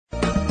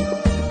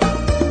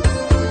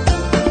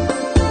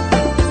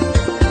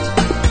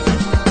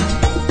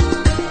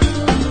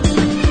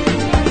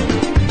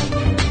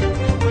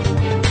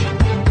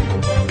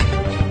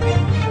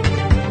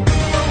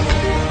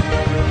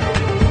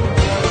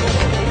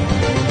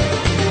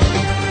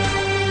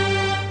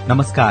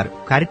नमस्कार,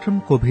 कार्यक्रम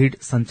कोभिड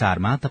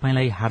संचारमा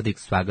तपाईंलाई हार्दिक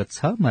स्वागत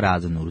छ। म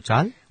राजन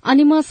उचाल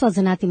अनि म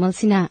सजना तिमल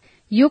सिन्हा।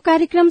 यो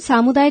कार्यक्रम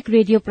सामुदायिक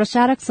रेडियो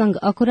प्रसारक संघ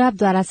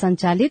अखुराबद्वारा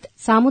संचालित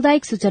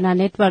सामुदायिक सूचना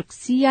नेटवर्क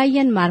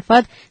सीआईएन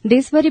मार्फत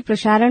देशभरि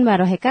प्रसारणमा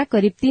रहेका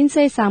करिब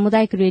 300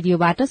 सामुदायिक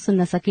रेडियोबाट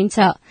सुन्न सकिन्छ।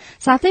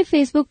 साथै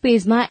फेसबुक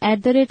पेजमा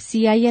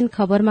 @CIN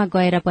खबरमा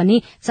गएर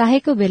पनि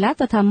चाहेको बेला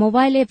तथा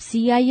मोबाइल एप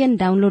सीआईएन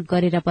डाउनलोड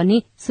गरेर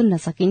पनि सुन्न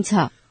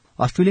सकिन्छ।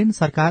 अस्ट्रेलियन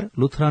सरकार,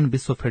 लुथरन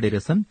विश्व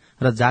फेडरेशन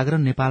र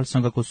जागरण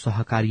नेपालसँगको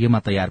सहकार्यमा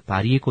तयार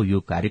पारिएको यो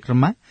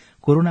कार्यक्रममा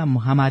कोरोना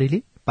महामारीले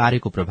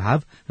पारेको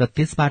प्रभाव र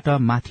त्यसबाट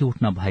माथि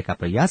उठ्न भएका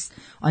प्रयास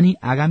अनि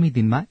आगामी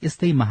दिनमा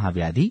यस्तै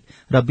महाव्याधि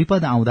र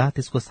विपद आउँदा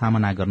त्यसको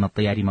सामना गर्न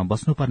तयारीमा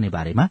बस्नुपर्ने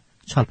बारेमा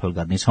छलफल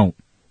गर्नेछौं।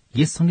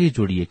 यससँगै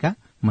जोडिएका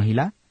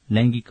महिला,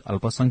 लैंगिक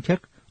अल्पसंख्यक,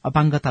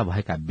 अपाङ्गता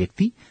भएका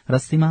व्यक्ति र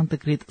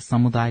सीमान्तकृत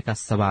समुदायका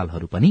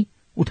सवालहरू पनि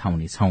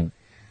उठाउनेछौं।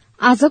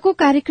 आजको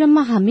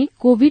कार्यक्रममा हामी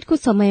कोविडको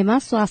समयमा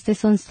स्वास्थ्य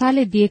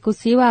संस्थाले दिएको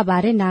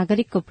सेवाबारे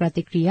नागरिकको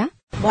प्रतिक्रिया,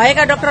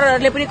 भएका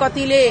डाक्टरहरूले पनि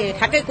कतिले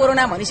ठ्याक्कै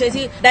कोरोना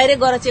भनिसकेपछि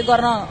डाइरेक्ट गएर चेक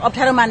गर्न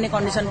अप्ठ्यारो मान्ने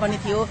कन्डिसन पनि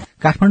थियो।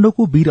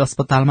 काठमाडौँको वीर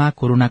अस्पतालमा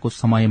कोरोनाको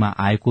समयमा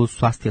आएको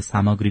स्वास्थ्य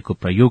सामग्रीको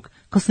प्रयोग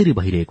कसरी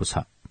भइरहेको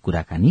छ,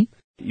 कुराकानी।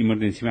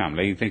 इमर्जेन्सीमा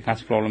हामीलाई चाहिँ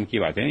खास प्रब्लम के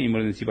भएको थिएन।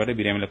 इमर्जेन्सीबाट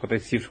बिरामीलाई कतै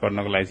शिफ्ट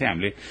गर्नको लागि चाहिँ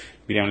हामीले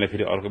बिरामीलाई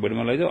फेरि अर्को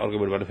बेडमा लैजाऊ, अर्को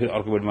बेडबाट फेरि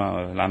अर्को बेडमा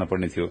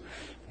लानुपर्ने थियो।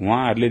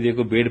 उहाँहरूले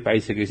दिएको बेड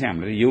पाइसकेपछि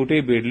हामीले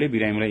एउटै बेडले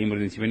बिरामीलाई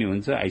इमर्जेन्सी पनि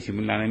हुन्छ, आइसियू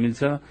पनि लान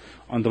मिल्छ,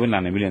 अन्त पनि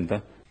लान मिल्यो नि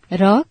त।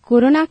 र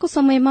कोरोनाको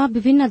समयमा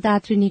विभिन्न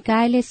दात्री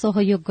निकायले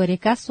सहयोग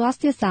गरेका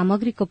स्वास्थ्य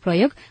सामग्रीको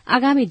प्रयोग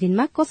आगामी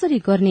दिनमा कसरी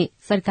गर्ने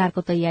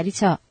सरकारको तयारी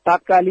छ।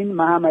 तात्कालीन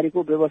महामारीको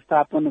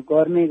व्यवस्थापन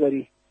गर्ने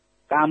गरी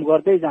काम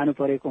गर्दै जानु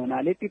परेको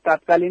हुनाले ती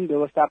तात्कालीन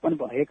व्यवस्थापन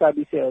भएका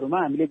विषयहरूमा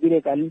हामीले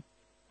दीर्घकालीन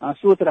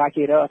सोच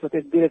राखेर अथवा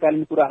त्यस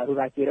दीर्घकालीन कुराहरू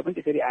राखेर पनि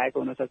त्यसरी आएको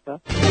हुन सक्छ।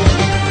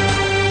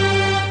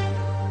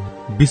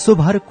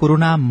 विश्वभर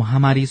कोरोना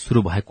महामारी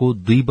शुरू भएको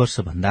 2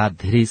 वर्षभन्दा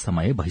धेरै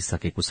समय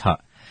भइसकेको छ।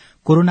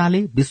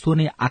 कोरोनाले विश्व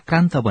नै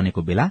आक्रान्त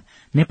बनेको बेला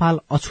नेपाल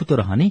अछुतो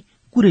रहने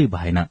कुरै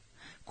भएन।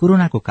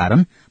 कोरोनाको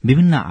कारण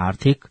विभिन्न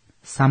आर्थिक,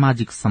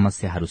 सामाजिक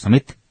समस्याहरू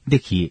समेत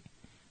देखिए।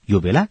 यो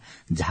बेला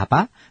झापा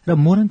र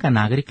मोरङका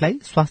नागरिकलाई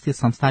स्वास्थ्य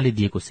संस्थाले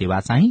दिएको सेवा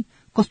चाहिँ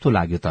कस्तो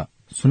लाग्यो त,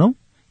 सुनौ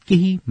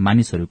केही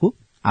मानिसहरूको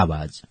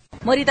आवाज।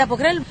 म रिता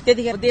पोखरेल।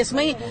 त्यतिखेर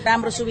देशमै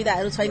राम्रो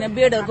सुविधाहरू छैन,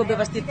 बेडहरूको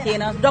व्यवस्थित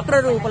थिएन,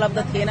 डाक्टरहरू उपलब्ध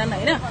थिएनन्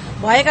होइन।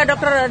 भएका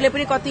डाक्टरहरूले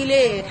पनि कतिले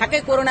ठ्याक्कै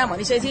कोरोना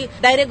भनिसकेपछि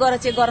डाइरेक्ट गएर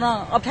चेक गर्न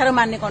अप्ठ्यारो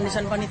मान्ने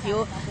कन्डिसन पनि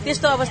थियो।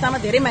 त्यस्तो अवस्थामा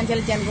धेरै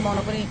मान्छेले ज्यान गुमाउन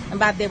पनि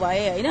बाध्य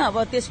भए होइन। अब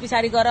त्यस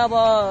पछाडि गएर अब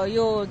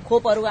यो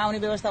खोपहरू आउने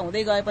व्यवस्था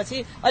हुँदै गएपछि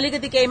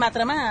अलिकति केही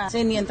मात्रामा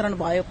चाहिँ नियन्त्रण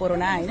भयो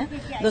कोरोना होइन,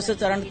 दोस्रो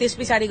चरण। त्यस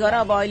पछाडि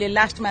गएर अब अहिले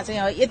लास्टमा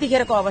चाहिँ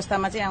यतिखेरको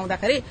अवस्थामा चाहिँ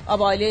आउँदाखेरि अब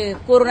अहिले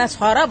कोरोना छ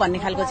र भन्ने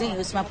खालको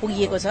चाहिँ उसमा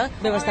पुगिएको छ।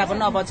 व्यवस्थापन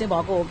अब चाहिँ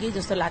भएको हो कि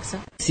जस्तो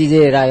लाग्छ।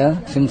 सिजे राय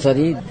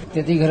सुनसरी।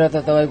 त्यतिखेर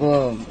त तपाईँको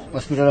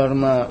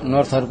हस्पिटलहरूमा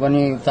नर्सहरू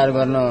पनि उपचार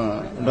गर्न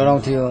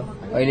डराउँथ्यो।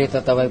 अहिले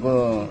त तपाईँको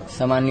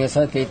सामान्य छ,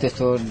 केही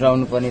त्यस्तो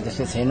डराउनु पर्ने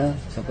त्यस्तो छैन,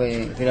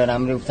 सबैतिर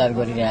राम्रै उपचार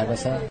गरिरहेको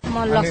छ।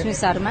 म लक्ष्मी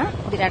शर्मा,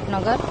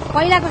 विराटनगर।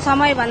 पहिलाको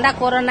समयभन्दा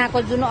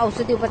कोरोनाको जुन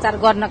औषधि उपचार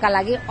गर्नका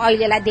लागि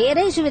अहिलेलाई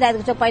धेरै सुविधा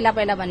दिएको छ। पहिला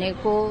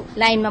भनेको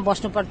लाइनमा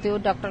बस्नु पर्थ्यो,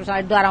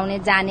 डाक्टरसँग डराउने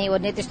जाने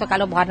ओर्ने त्यस्तो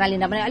खालको भर्ना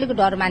लिन पनि अलिक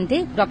डर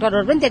मान्थे,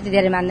 डाक्टरहरू पनि त्यति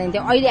धेरै मान्दैन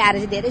थियो। अहिले आएर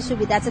चाहिँ धेरै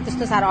सुविधा छ,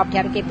 त्यस्तो साह्रो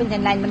अप्ठ्यारो केही पनि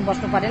छैन, लाइन पनि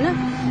बस्नु परेन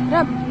र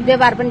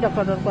व्यवहार पनि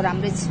डाक्टरहरूको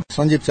राम्रै छ।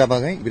 सञ्जीव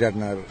चापागाई,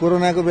 विराटनगर।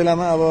 कोरोनाको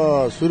बेलामा अब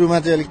सुरुमा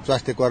चाहिँ अलिक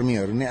स्वास्थ्य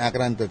कर्मीहरू नै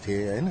आक्रान्त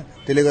थिए होइन,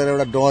 त्यसले गर्दा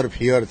एउटा डर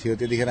फियर थियो।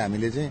 त्यतिखेर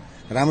हामीले चाहिँ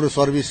राम्रो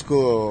सर्भिसको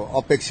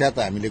अपेक्षा त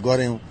हामीले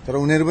गर्यौं, तर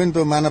उनीहरू पनि त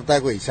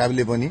मानवताको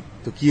हिसाबले पनि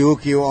त के हो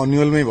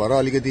अन्युअलमै भएर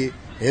अलिकति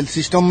हेल्थ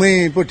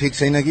सिस्टममै पो ठिक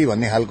छैन कि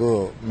भन्ने खालको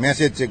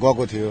मेसेज चाहिँ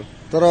गएको थियो।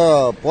 तर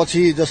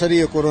पछि जसरी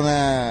यो कोरोना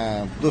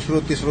दोस्रो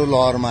तेस्रो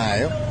लहरमा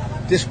आयो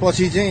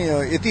त्यसपछि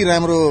चाहिँ यति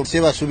राम्रो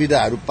सेवा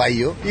सुविधाहरू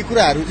पाइयो, यी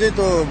कुराहरू चाहिँ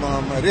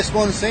त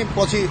रेस्पोन्स चाहिँ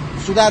पछि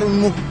सुधार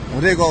उन्मुख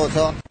हुँदै गएको छ।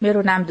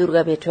 मेरो नाम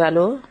दुर्गा भेटवाल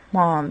हो।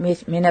 म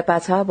मेनपा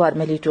छ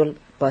बर्मेली टोल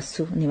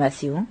बस्छु,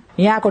 निवासी हुँ।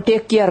 यहाँको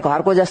टेक केयर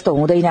घरको जस्तो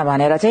हुँदैन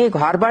भनेर चाहिँ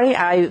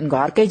घरबाटै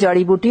घरकै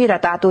जडीबुटी र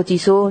तातो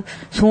चिसो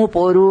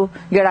सुपहरू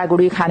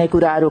गेडागुडी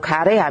खानेकुराहरू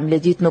खाएरै हामीले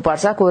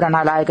जित्नुपर्छ।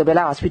 कोरोना लागेको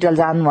बेला हस्पिटल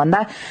जानुभन्दा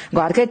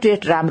घरकै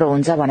ट्रिट राम्रो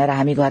हुन्छ भनेर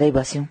हामी घरै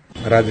बस्यौं।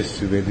 राजेश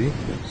सुवेदी।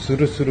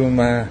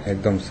 सुरुमा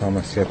एकदम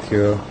समस्या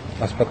थियो,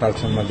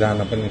 अस्पतालसम्म जान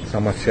पनि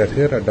समस्या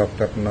थियो र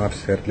डाक्टर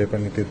नर्सहरूले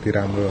पनि त्यति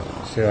राम्रो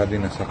सेवा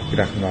दिन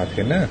सकिराख्नु भएको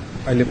थिएन।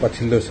 अहिले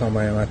पछिल्लो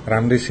समयमा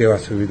राम्रै सेवा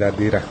सुविधा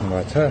दिइराख्नु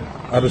भएको छ,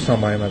 अरू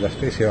समयमा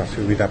जस्तै सेवा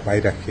सुविधा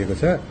पाइराखिएको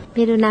छ।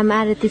 मेरो नाम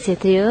आरती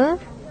छेत्री हो,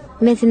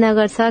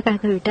 मेचीनगर छ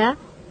काँक्राभिटा।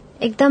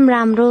 एकदम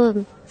राम्रो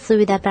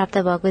सुविधा प्राप्त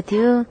भएको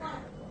थियो,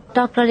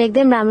 डाक्टर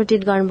एकदम राम्रो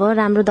ट्रिट गर्नुभयो,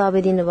 राम्रो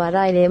दबाई दिनुभयो र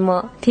अहिले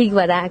म ठिक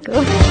भएर आएको।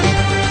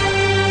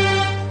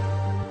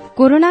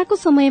 कोरोनाको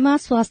समयमा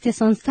स्वास्थ्य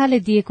संस्थाले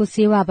दिएको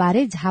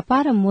सेवाबारे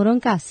झापा र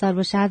मोरङका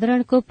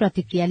सर्वसाधारणको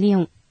प्रतिक्रिया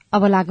लियौं।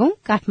 अब लागौं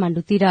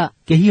काठमाण्डुतिर।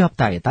 केही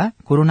हप्ता यता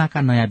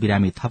कोरोनाका नयाँ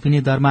बिरामी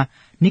थपिने दरमा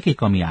निकै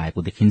कमी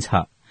आएको देखिन्छ।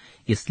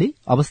 यसले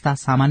अवस्था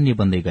सामान्य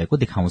बन्दै गएको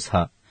देखाउँछ।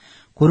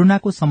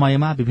 कोरोनाको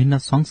समयमा विभिन्न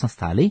संघ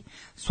संस्थाले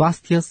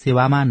स्वास्थ्य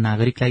सेवामा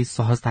नागरिकलाई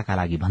सहजताका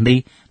लागि भन्दै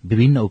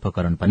विभिन्न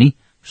उपकरण पनि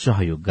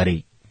सहयोग गरे।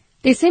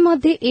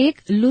 त्यसैमध्ये एक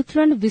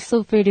लुथरन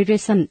विश्व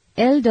फेडरेशन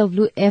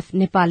LWF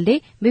नेपालले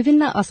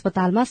विभिन्न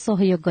अस्पतालमा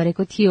सहयोग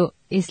गरेको थियो।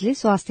 यसले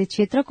स्वास्थ्य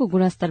क्षेत्रको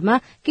गुणस्तरमा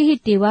केही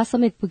टेवा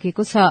समेत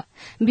पुगेको छ।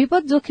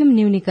 विपद जोखिम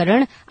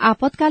न्यूनीकरण,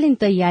 आपतकालीन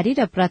तयारी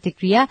र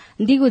प्रतिक्रिया,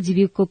 दिगो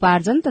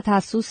जीविकोपार्जन तथा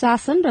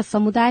सुशासन र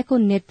समुदायको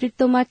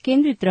नेतृत्वमा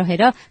केन्द्रित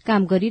रहेर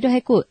काम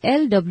गरिरहेको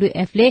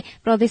LWFले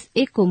प्रदेश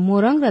 1 को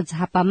मोरङ र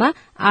झापामा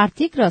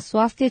आर्थिक र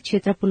स्वास्थ्य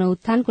क्षेत्र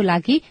पुनरुत्थानको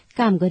लागि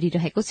काम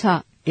गरिरहेको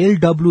छ।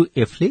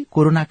 LWFले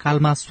कोरोना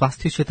कालमा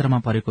स्वास्थ्य क्षेत्रमा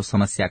परेको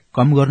समस्या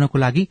कम गर्नको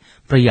लागि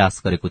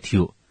प्रयास गरेको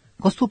थियो।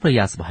 कस्तो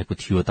प्रयास भएको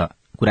थियो त?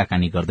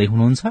 कुराकानी गर्दै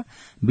हुनुहुन्छ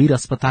वीर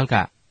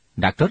अस्पतालका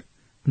doctor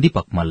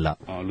Deepak Malla.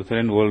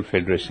 Lutheran world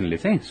फेडरेशनले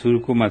चाहिँ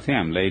सुरुकोमा चाहिँ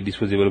हामीलाई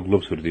डिस्पोजेबल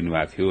ग्लोभ्सहरू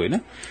दिनुभएको थियो होइन,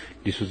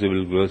 डिस्पोजेबल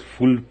ग्लोभ्स,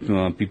 फुल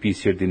पिपी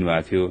सेट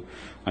दिनुभएको थियो।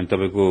 अनि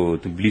तपाईँको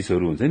त्यो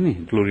ब्लिचहरू हुन्छ नि,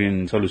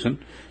 क्लोरिन सल्युसन,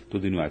 त्यो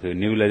दिनुभएको थियो।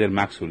 नेबुलाइजर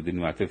मास्कहरू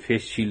दिनुभएको थियो,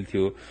 फेस सिल्ड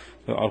थियो।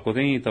 अर्को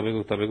चाहिँ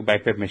तपाईँको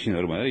बाइपाइप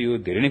मेसिनहरू भनेर यो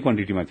धेरै नै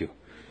क्वान्टिटीमा थियो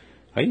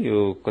है।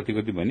 यो कति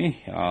भने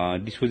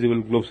डिस्पोजेबल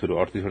ग्लोभ्सहरू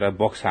 38 वटा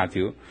बक्स आएको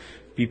थियो।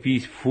 पीपी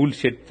फुल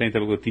सेट चाहिँ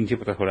तपाईँको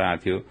 350 वटा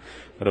आएको थियो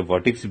र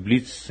भर्टिक्स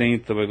ब्लिच चाहिँ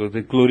तपाईँको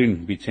चाहिँ क्लोरिन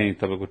ब्लिच चाहिँ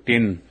तपाईँको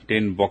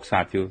 10 बक्स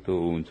आएको थियो। त्यो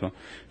हुन्छ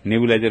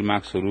नेबुलाइजर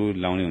मास्कहरू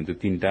लाउने हुन्थ्यो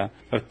 3टा।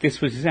 र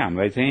त्यसपछि चाहिँ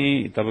हामीलाई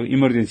चाहिँ तपाईँको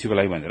इमर्जेन्सीको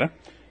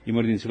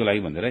लागि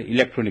भनेर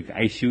इलेक्ट्रोनिक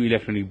आइसियू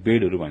इलेक्ट्रोनिक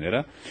बेडहरू भनेर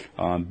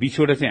 20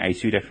 वटा चाहिँ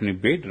आइसियू इलेक्ट्रोनिक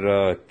बेड र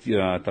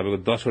तपाईँको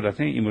 10 वटा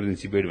चाहिँ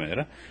इमर्जेन्सी बेड भनेर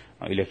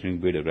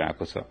इलेक्ट्रोनिक बेडहरू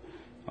आएको छ।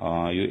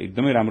 यो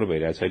एकदमै राम्रो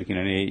भइरहेछ अहिले,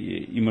 किनभने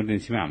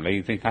इमर्जेन्सीमा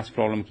हामीलाई चाहिँ खास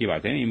प्रब्लम के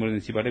भएको थिएन।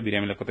 इमर्जेन्सीबाट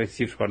बिरामीलाई कतै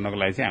शिफ्ट गर्नको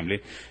लागि चाहिँ हामीले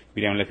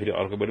बिरामीलाई फेरि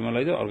अर्को बेडमा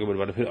लैजाऊ, अर्को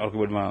बेडबाट फेरि अर्को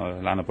बेडमा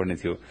लानुपर्ने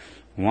थियो।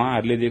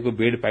 उहाँहरूले दिएको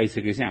बेड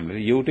पाइसकेपछि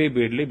हामीले एउटै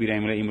बेडले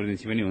बिरामीलाई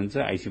इमर्जेन्सी पनि हुन्छ,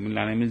 आइसियू पनि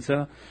लान मिल्छ,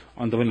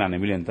 अन्त पनि लान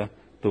मिल्यो नि त।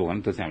 त्यो हो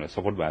भने त्यो चाहिँ हामीलाई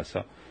सपोर्ट भएको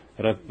छ।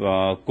 र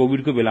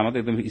कोविडको बेलामा त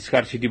एकदम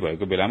स्कार्सिटी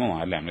भएको बेलामा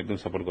उहाँहरूले हामीलाई एकदम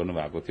सपोर्ट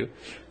गर्नुभएको थियो।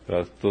 र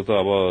त्यो त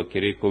अब के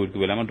अरे कोविडको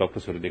बेलामा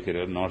डक्टर्सहरूदेखि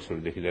लिएर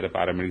नर्सहरूदेखि लिएर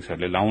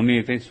प्यारामेडिक्सहरूले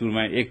लाउने चाहिँ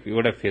सुरुमा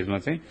एउटा फेजमा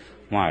चाहिँ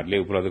उहाँहरूले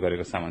उपलब्ध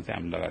गरेको सामान चाहिँ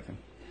हामीले लगाएको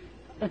थियौँ।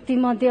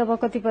 तीमध्ये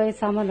अब कतिपय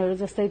सामानहरू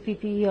जस्तै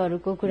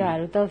पीपीईहरूको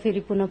कुराहरू त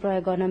फेरि पुनः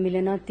प्रयोग गर्न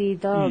मिलेन, ती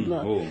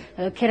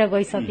त खेर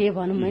गइसके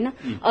भनौँ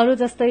होइन। अरू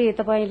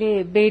जस्तै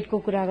तपाईँले बेडको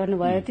कुरा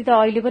गर्नुभयो, ती त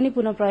अहिले पनि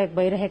पुनः प्रयोग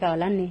भइरहेका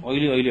होला नि।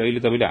 अहिले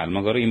तपाईँले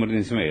हालमा गएर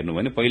इमर्जेन्सीमा हेर्नु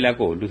भने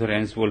पहिलाको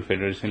लुथरन वर्ल्ड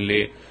फेडरेशनले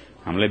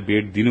हामीलाई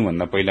बेड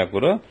दिनुभन्दा पहिलाको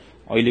र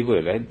अहिलेको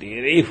हेर्दा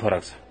धेरै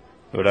फरक छ।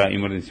 एउटा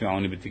इमर्जेन्सीमा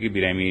आउने बित्तिकै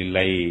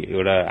बिरामीलाई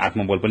एउटा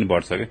आत्मबल पनि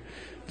बढ्छ क्या।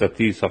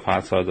 जति सफा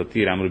छ, जति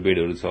राम्रो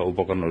बेडहरू छ,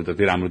 उपकरणहरू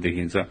जति राम्रो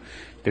देखिन्छ,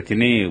 त्यति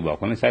नै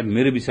भएको नै सायद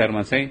मेरो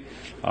विचारमा चाहिँ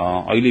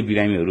अहिले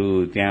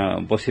बिरामीहरू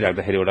त्यहाँ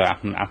बसिराख्दाखेरि एउटा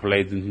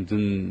आफूलाई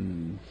जुन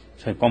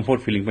कम्फोर्ट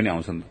फिलिङ पनि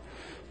आउँछ नि त।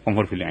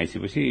 कम्फोर्ट फिलिङ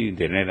आइसकेपछि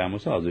धेरै नै राम्रो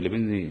छ। हजुरले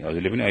पनि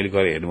अहिले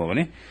गएर हेर्नुभयो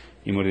भने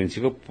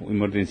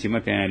इमर्जेन्सीमा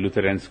त्यहाँ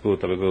लुथरेन्सको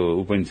तपाईँको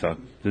ऊ पनि छ,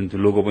 जुन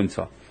लोगो पनि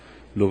छ,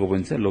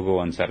 लोगो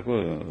अनुसारको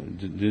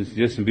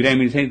जस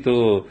बिरामी चाहिँ त्यो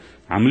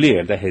हामीले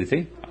हेर्दाखेरि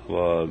चाहिँ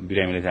अब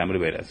बिरामीले चाहिँ राम्रो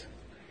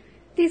भइरहेछ।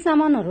 ती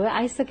सामानहरू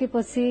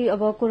आइसकेपछि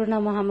अब कोरोना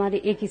महामारी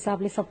एक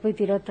हिसाबले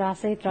सबैतिर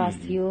त्रास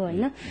थियो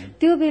होइन।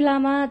 त्यो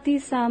बेलामा ती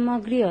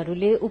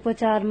सामग्रीहरूले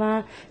उपचारमा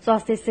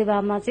स्वास्थ्य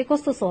सेवामा चाहिँ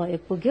कस्तो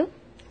सहयोग पुग्यो?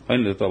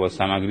 होइन, त अब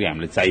सामग्री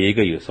हामीले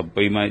चाहिएकै हो,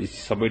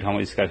 सबै ठाउँमा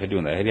स्कार्सिटी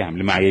हुँदाखेरि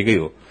हामीले मागेकै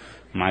हो।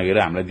 मागेर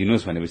हामीलाई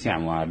दिनुहोस् भनेपछि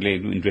उहाँहरूले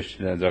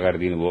इन्ट्रेस्ट जगाएर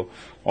दिनुभयो।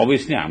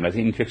 अभियसली हामीलाई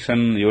चाहिँ इन्फेक्सन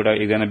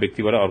एकजना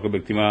व्यक्तिबाट अर्को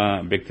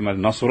व्यक्तिमा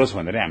नसरोस्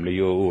भनेर हामीले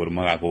यो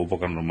मगाएको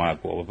उपकरणहरू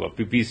मगाएको। अब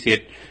पिपी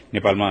सेट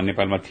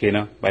नेपालमा थिएन,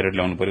 बाहिर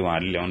ल्याउनु पर्यो,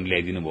 उहाँहरूले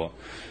ल्याइदिनु भयो।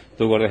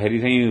 त्यो गर्दाखेरि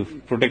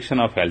चाहिँ protection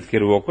of health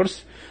care workers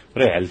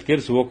र हेल्थ केयर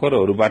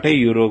वर्करहरूबाटै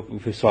यो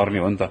रोग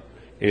सर्ने हो नि त।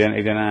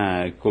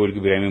 एकजना कोविडको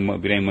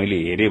बिरामी मैले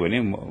हेरेँ भने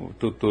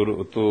त्यो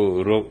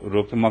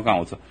रोग चाहिँ मका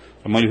आउँछ।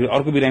 मैले फेरि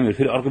अर्को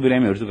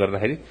बिरामीहरू चाहिँ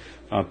गर्दाखेरि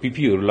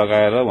पिपीहरू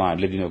लगाएर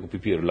उहाँहरूले दिनुभएको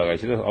पिपीहरू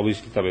लगाएपछि त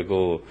अभियसली तपाईँको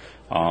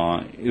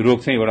रोग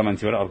चाहिँ एउटा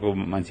मान्छेबाट अर्को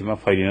मान्छेमा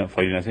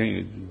फैलिन चाहिँ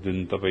जुन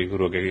तपाईँको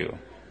रोकेकै हो।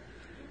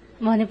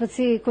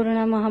 भनेपछि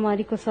कोरोना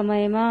महामारीको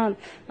समयमा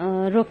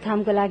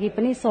रोकथामको लागि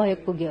पनि सहयोग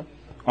पुग्यो?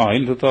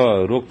 होइन, त्यो त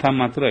रोकथाम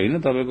मात्र होइन,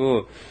 तपाईँको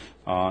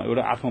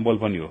एउटा आत्मबल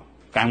पनि हो।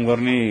 काम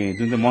गर्ने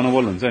जुन चाहिँ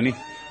मनोबल हुन्छ नि,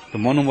 त्यो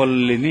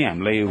मनोबलले नै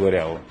हामीलाई यो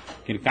गरे हो।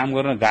 किन काम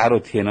गर्न गाह्रो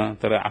थिएन,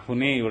 तर आफू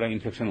नै एउटा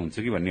इन्फेक्सन हुन्छ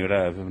कि भन्ने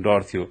एउटा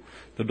डर थियो।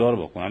 त्यो डर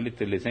भएको हुनाले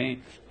त्यसले चाहिँ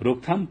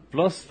रोकथाम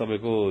प्लस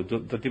तपाईँको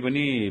जति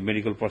पनि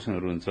मेडिकल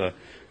पर्सनहरू हुन्छ,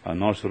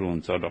 नर्सहरू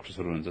हुन्छ,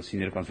 डक्टर्सहरू हुन्छ,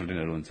 सिनियर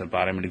कन्सल्टेन्टहरू हुन्छ,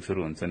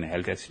 प्यारामेडिक्सहरू हुन्छ,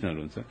 हेल्थ एसिस्टेन्टहरू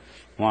हुन्छ,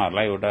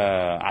 उहाँहरूलाई एउटा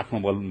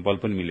आत्मबल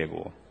पनि मिलेको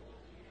हो।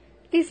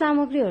 ती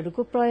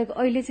सामग्रीहरूको प्रयोग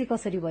अहिले चाहिँ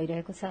कसरी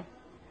भइरहेको छ?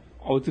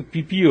 अब त्यो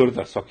पिपीहरू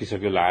त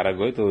सकिसक्यो, लाएर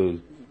गयो, त्यो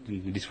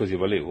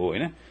डिस्पोजेबलै हो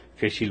होइन।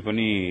 फेस सिल्ड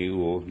पनि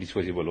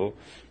डिस्पोजेबल हो।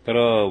 तर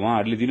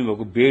उहाँहरूले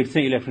दिनुभएको बेड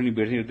चाहिँ इलेक्ट्रोनिक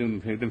बेड चाहिँ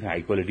एकदम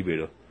हाई क्वालिटी बेड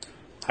हो।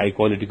 हाई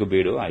क्वालिटीको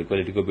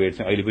बेड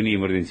चाहिँ अहिले पनि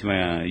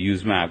इमर्जेन्सीमा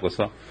युजमा आएको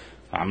छ।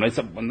 हामीलाई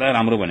सबभन्दा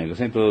राम्रो भनेको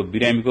चाहिँ त्यो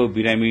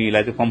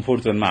बिरामीलाई चाहिँ कम्फोर्ट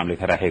जोनमा हामीले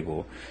राखेको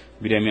हो।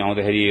 बिरामी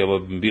आउँदाखेरि अब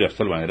वीर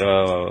अस्पताल भनेर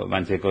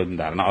मान्छेको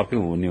धारणा अर्कै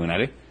हुने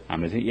हुनाले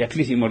हामीले चाहिँ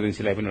एटलिस्ट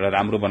इमर्जेन्सीलाई पनि एउटा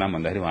राम्रो बनाऊँ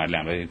भन्दाखेरि उहाँहरूले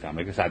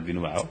हामीलाई साथ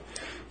दिनुभयो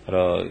र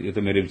यो त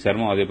मेरो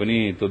विचारमा अझै पनि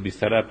त्यो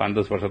बिस्तारा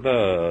 5-10 वर्ष त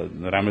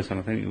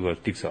राम्रैसँग चाहिँ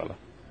टिक्छ होला।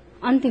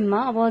 अन्तिममा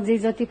अब जे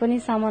जति पनि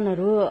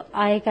सामानहरू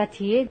आएका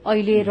थिए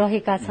अहिले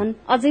रहेका छन्,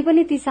 अझै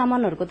पनि ती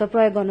सामानहरूको त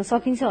प्रयोग गर्न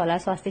सकिन्छ होला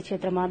स्वास्थ्य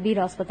क्षेत्रमा, वीर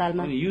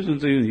अस्पतालमा युज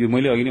हुन्छ। यो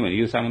मैले अघि नै भने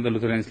यो सामान त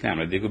लुथरान्सले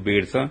हामीलाई दिएको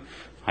बेड छ,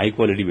 हाई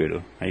क्वालिटी बेड हो।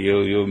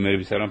 यो मेरो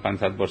विचारमा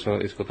 5-7 वर्ष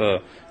यसको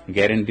त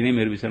ग्यारेन्टी नै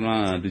मेरो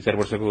विचारमा 2-4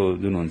 वर्षको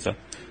जुन हुन्छ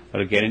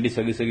र ग्यारेन्टी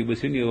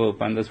सकिसकेपछि नि यो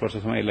 5-10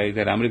 वर्षसम्म यसलाई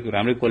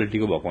राम्रै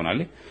क्वालिटीको भएको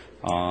हुनाले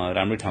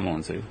राम्रै ठाउँमा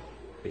हुन्छ। यो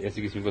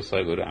यस्तो किसिमको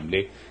सहयोगहरू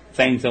हामीले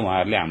चाहिन्छ।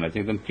 उहाँहरूले हामीलाई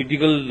चाहिँ एकदम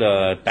क्रिटिकल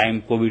टाइम,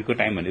 कोभिडको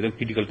टाइम भने एकदम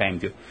क्रिटिकल टाइम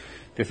थियो,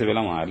 त्यसै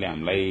बेला उहाँहरूले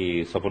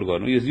हामीलाई सपोर्ट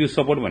गर्नु। यो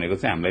सपोर्ट भनेको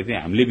चाहिँ हामीलाई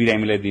चाहिँ हामीले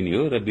बिरामीलाई दिने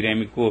हो र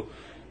बिरामी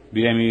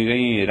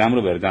चाहिँ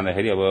राम्रो भएर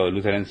जाँदाखेरि अब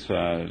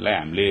लुथरान्सलाई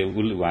हामीले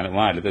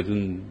उहाँहरूले त जुन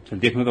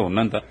देख्नु त हुन्न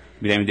नि त,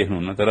 बिरामी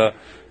देख्नुहुन्न, तर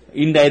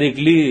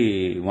इन्डाइरेक्टली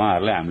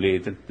उहाँहरूलाई हामीले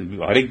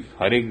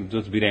हरेक जो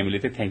बिरामीले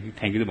चाहिँ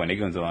थ्याङ्क यू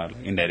भनेकै हुन्छ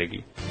उहाँहरूलाई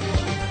इन्डाइरेक्टली।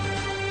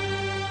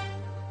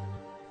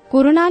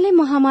 कोरोनाले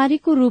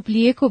महामारीको रूप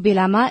लिएको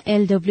बेलामा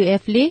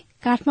एलडब्ल्यूएफले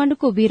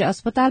काठमाडौँको वीर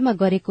अस्पतालमा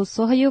गरेको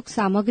सहयोग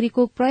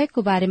सामग्रीको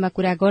प्रयोगको बारेमा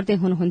कुरा गर्दै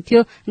हुनुहुन्थ्यो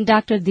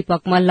डाक्टर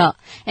दीपक मल्ल।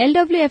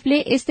 एलडब्ल्यूएफले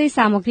यस्तै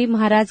सामग्री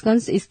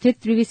महाराजगंज स्थित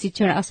त्रिवी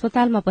शिक्षण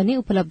अस्पतालमा पनि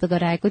उपलब्ध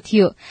गराएको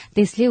थियो।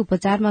 त्यसले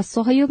उपचारमा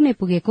सहयोग नै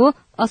पुगेको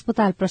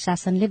अस्पताल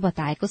प्रशासनले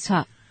बताएको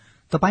छ।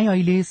 तपाई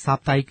अहिले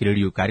साप्ताहिक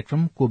रेडियो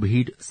कार्यक्रम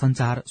कोभिड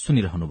संचार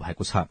सुनिरहनु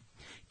भएको छ।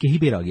 केही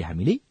बेर अघि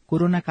हामीले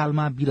कोरोना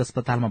कालमा वीर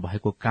अस्पतालमा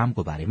भएको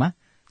कामको बारेमा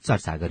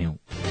चर्चा गर्यौं।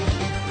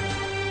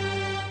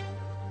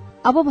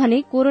 अब भने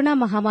कोरोना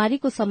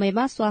महामारीको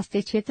समयमा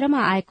स्वास्थ्य क्षेत्रमा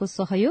आएको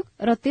सहयोग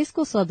र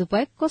त्यसको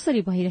सदुपयोग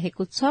कसरी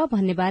भइरहेको छ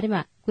भन्ने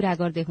बारेमा कुरा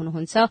गर्दै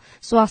हुनुहुन्छ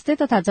स्वास्थ्य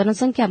तथा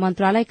जनसंख्या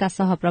मन्त्रालयका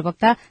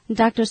सहप्रवक्ता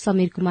डाक्टर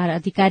समीर कुमार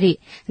अधिकारी।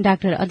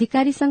 डाक्टर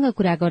अधिकारीसँग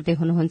कुरा गर्दै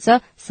हुनुहुन्छ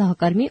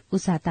सहकर्मी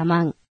उषा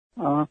तामाङ।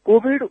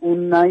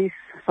 कोभिड-19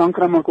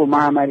 संक्रमणको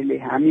महामारीले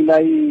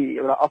हामीलाई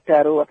एउटा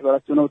अप्ठ्यारो अथवा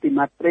चुनौती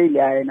मात्रै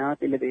ल्याएन,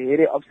 त्यसले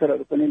धेरै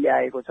अवसरहरू पनि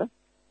ल्याएको छ।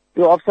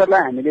 त्यो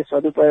अवसरलाई हामीले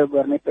सदुपयोग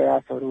गर्ने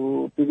प्रयासहरू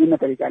विभिन्न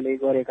तरिकाले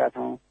गरेका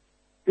छौं।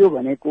 त्यो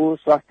भनेको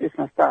स्वास्थ्य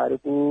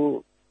संस्थाहरूको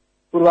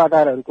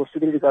पूर्वाधारहरूको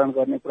सुदृढीकरण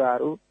गर्ने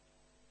कुराहरू,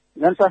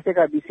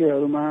 जनस्वास्थ्यका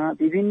विषयहरूमा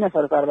विभिन्न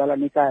सरकारवाला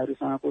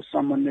निकायहरूसँगको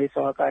समन्वय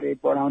सहकार्य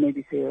बढाउने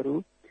विषयहरू,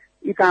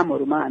 यी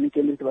कामहरूमा हामी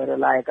केन्द्रित भएर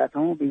लागेका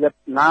छौं। विगत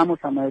लामो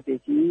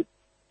समयदेखि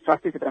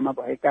स्वास्थ्य क्षेत्रमा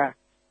भएका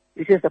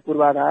विशेष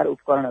पूर्वाधार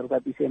उपकरणहरूका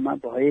विषयमा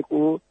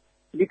भएको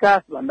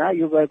विकास भन्दा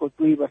यो गएको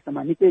 2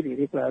 वर्षमा निकै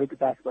धेरै कुराहरू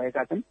विकास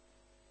भएका छन्।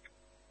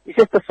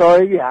 विशेष त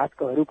सहयोगी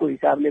हातहरूको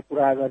हिसाबले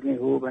पूरा गर्ने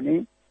हो भने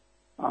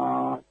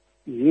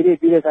धेरै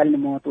दीर्घकालीन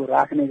महत्व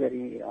राख्ने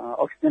गरी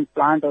अक्सिजन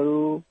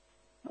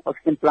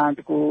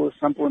प्लान्टको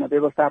सम्पूर्ण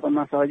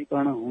व्यवस्थापनमा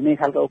सहजीकरण हुने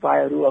खालका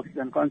उपायहरू,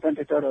 अक्सिजन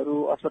कन्सन्ट्रेटरहरू,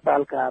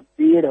 अस्पतालका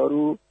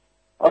बेडहरू,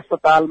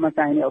 अस्पतालमा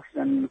चाहिने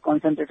अक्सिजन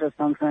कन्सन्ट्रेटर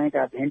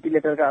सँगसँगैका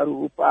भेन्टिलेटरका अरू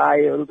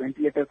उपायहरू,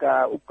 भेन्टिलेटरका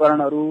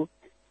उपकरणहरू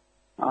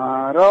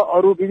र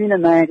अरू विभिन्न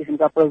नयाँ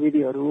किसिमका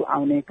प्रविधिहरू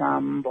आउने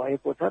काम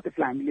भएको छ।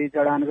 त्यसलाई हामीले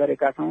जडान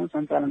गरेका छौं,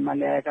 सञ्चालनमा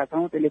ल्याएका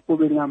छौं। त्यसले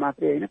कोभिडमा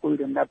मात्रै होइन,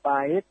 कोभिडभन्दा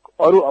बाहेक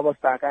अरू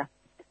अवस्थाका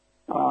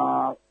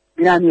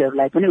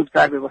बिरामीहरूलाई पनि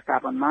उपचार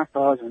व्यवस्थापनमा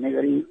सहज हुने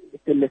गरी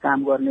त्यसले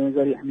काम गर्ने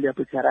गरी हामीले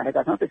अपेक्षा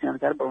राखेका छौं। त्यसै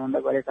अनुसार प्रबन्ध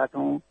गरेका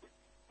छौं।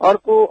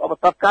 अर्को, अब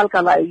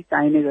तत्कालका लागि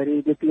चाहिने गरी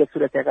व्यक्तिगत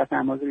सुरक्षाका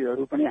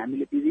सामग्रीहरू पनि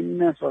हामीले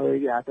विभिन्न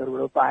सहयोगी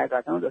हातहरूबाट पाएका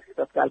छौं, जसले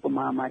तत्कालको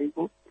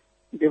महामारीको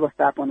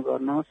व्यवस्थापन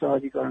गर्न,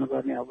 सहजीकरण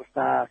गर्ने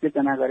अवस्था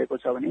सिर्जना गरेको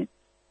छ भने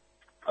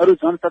अरू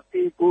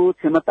जनशक्तिको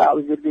क्षमता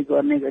अभिवृद्धि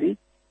गर्ने गरी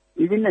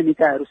विभिन्न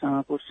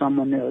निकायहरूसँगको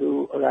समन्वयहरू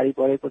अगाडि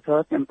बढेको छ।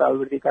 क्षमता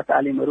अभिवृद्धिका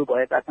तालिमहरू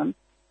भएका छन्।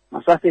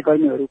 स्वास्थ्य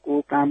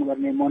कर्मीहरूको काम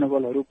गर्ने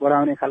मनोबलहरू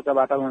बढाउने खालका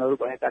वातावरणहरू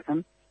भएका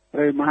छन्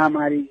र यो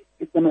महामारी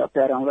एकदमै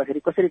अप्ठ्यारो आउँदाखेरि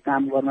कसरी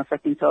काम गर्न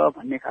सकिन्छ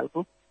भन्ने खालको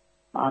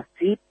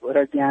सिप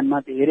र ज्ञानमा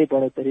धेरै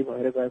बढोत्तरी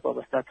भएर गएको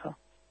अवस्था छ।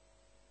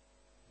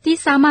 ती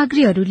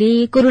सामग्रीहरूले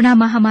कोरोना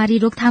महामारी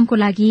रोकथामको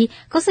लागि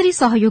कसरी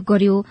सहयोग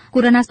गर्यो?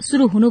 कोरोना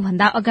शुरू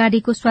हुनुभन्दा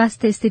अगाडिको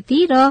स्वास्थ्य स्थिति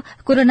र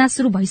कोरोना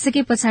शुरू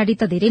भइसके पछाडि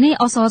त धेरै नै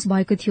असहज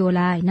भएको थियो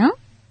होला, होइन?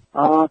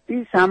 ती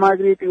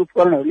सामग्री, ती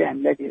उपकरणहरूले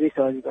हामीलाई धेरै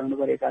सहजीकरण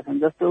गरेका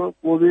छन्। जस्तो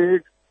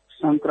कोभिड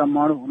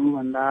संक्रमण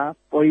हुनुभन्दा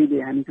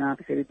पहिले हामी कहाँ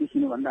त्यसरी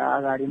देखिनुभन्दा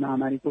अगाडि,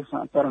 महामारीको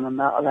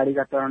चरणभन्दा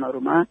अगाडिका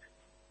चरणहरूमा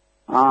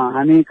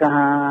हामी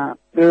कहाँ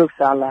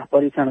प्रयोगशाला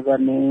परीक्षण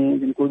गर्ने,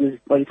 जुन कोभिड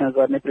परीक्षण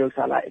गर्ने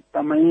प्रयोगशाला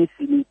एकदमै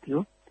सीमित थियो।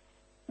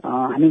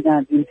 हामी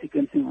कहाँ जिन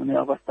सिक्वेन्सिङ हुने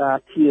अवस्था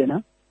थिएन।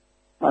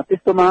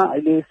 त्यस्तोमा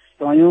अहिले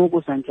 100औंको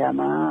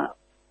संख्यामा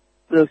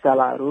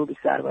प्रयोगशालाहरू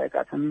विस्तार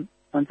भएका छन्,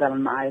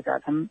 सञ्चालनमा आएका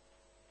छन्।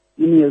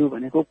 यिनीहरू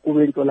भनेको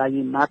कोभिडको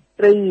लागि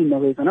मात्रै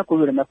नभइकन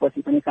कोभिडभन्दा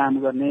पछि पनि काम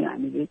गर्ने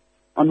हामीले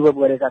अनुभव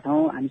गरेका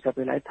छौं। हामी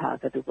सबैलाई थाहा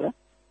छ त्यो कुरा।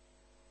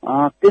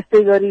 त्यस्तै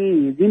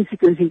गरी जिन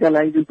सिक्वेन्सिङका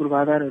लागि जुन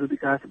पूर्वाधारहरू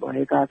विकास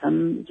भएका छन्,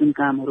 जुन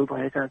कामहरू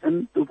भएका छन्,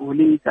 त्यो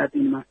भोलिका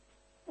दिनमा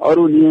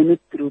अरू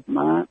नियमित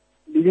रूपमा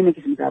विभिन्न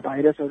किसिमका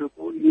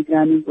भाइरसहरूको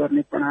निगरानी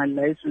गर्ने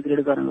प्रणालीलाई सुदृढ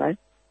गर्नलाई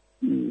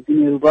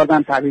तिनीहरू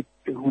वरदान साबित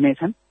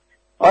हुनेछन्।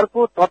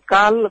 अर्को,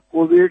 तत्काल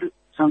कोभिड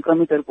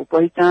संक्रमितहरूको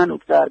पहिचान,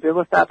 उपचार,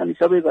 व्यवस्थापन यी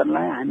सबै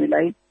गर्नलाई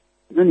हामीलाई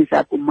जुन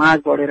हिसाबको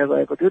माग बढेर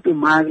गएको थियो त्यो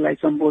मागलाई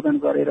सम्बोधन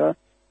गरेर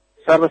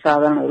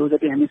सर्वसाधारणहरू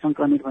जति हामी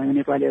संक्रमित भयौं,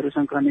 नेपालीहरू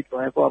संक्रमित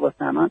भएको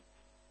अवस्थामा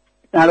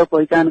चाँडो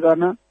पहिचान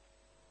गर्न,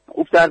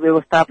 उपचार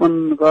व्यवस्थापन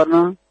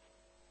गर्न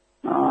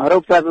र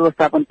उपचार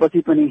व्यवस्थापन पछि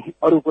पनि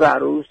अरू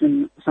कुराहरू जुन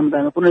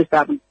समुदायमा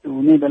पुनर्स्थापन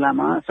हुने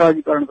बेलामा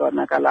सहजीकरण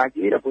गर्नका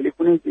लागि र भोलि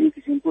कुनै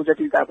किसिमको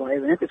जटिलता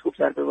भयो भने त्यसको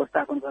उपचार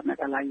व्यवस्थापन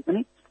गर्नका लागि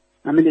पनि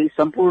हामीले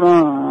सम्पूर्ण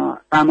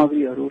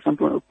सामग्रीहरू,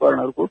 सम्पूर्ण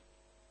उपकरणहरूको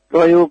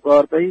प्रयोग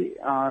गर्दै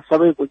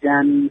सबैको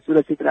ज्यान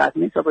सुरक्षित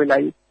राख्ने,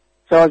 सबैलाई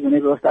सहज हुने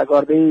व्यवस्था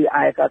गर्दै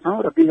आएका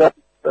छौं र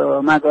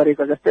विगतमा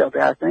गरेको जस्तै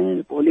अभ्यास चाहिँ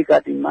भोलिका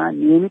दिनमा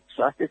नियमित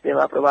स्वास्थ्य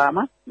सेवा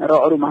प्रवाहमा र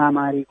अरू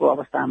महामारीको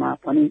अवस्थामा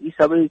पनि यी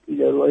सबै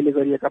चिजहरू अहिले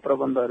गरिएका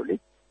प्रबन्धहरूले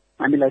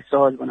हामीलाई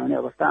सहज बनाउने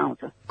अवस्था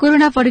आउँछ।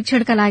 कोरोना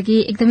परीक्षणका लागि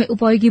एकदमै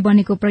उपयोगी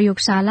बनेको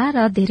प्रयोगशाला र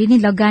धेरै नै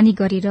लगानी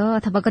गरेर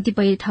अथवा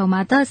कतिपय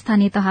ठाउँमा त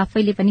स्थानीय तह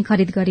आफैले पनि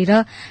खरिद गरेर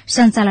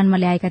सञ्चालनमा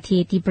ल्याएका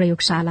थिए ती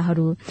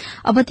प्रयोगशालाहरू।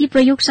 अब ती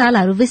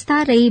प्रयोगशालाहरू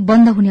विस्तारै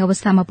बन्द हुने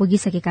अवस्थामा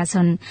पुगिसकेका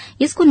छन्।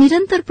 यसको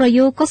निरन्तर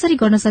प्रयोग कसरी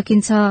गर्न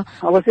सकिन्छ?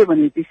 अवश्य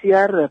पनि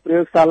पीसीआर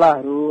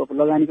प्रयोगशालाहरू अब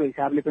लगानीको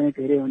हिसाबले पनि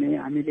धेरै हुने,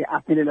 हामीले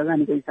आफैले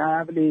लगानीको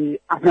हिसाबले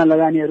आफ्ना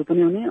लगानीहरू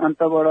पनि हुने,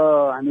 अन्तबाट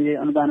हामीले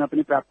अनुदान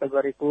पनि प्राप्त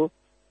गरेको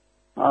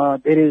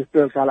धेरै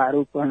प्रयोगशालाहरू,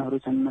 उपकरणहरू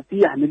छन्।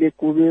 ती हामीले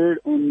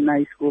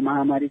कोभिड-19 को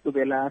महामारीको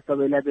बेला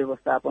सबैलाई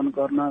व्यवस्थापन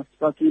गर्न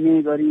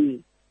सकिने गरी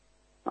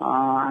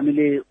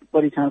हामीले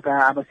परीक्षणका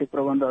आवश्यक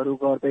प्रबन्धहरू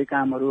गर्दै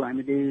कामहरू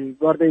हामीले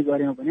गर्दै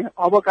गऱ्यौं भने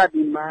अबका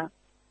दिनमा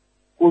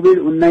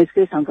कोभिड-19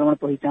 कै संक्रमण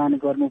पहिचान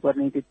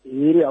गर्नुपर्ने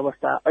धेरै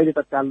अवस्था अहिले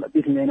तत्काल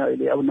देखिँदैन।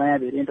 अहिले अब नयाँ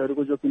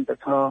भेरिएन्टहरूको जोखिम त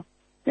छ,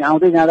 त्यहाँ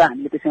आउँदै जाँदा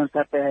हामीले त्यसै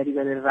अनुसार तयारी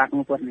गरेर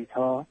राख्नुपर्ने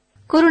छ।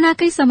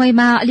 कोरोनाकै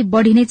समयमा अलिक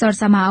बढ़ी नै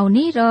चर्चामा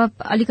आउने र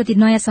अलिकति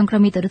नयाँ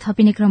संक्रमितहरू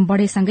थपिने क्रम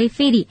बढ़ेसँगै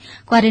फेरि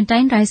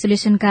क्वारेन्टाइन र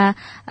आइसोलेसनका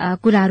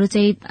कुराहरू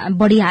चाहिँ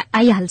बढ़ी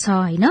आइहाल्छ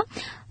हैन?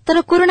 तर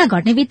कोरोना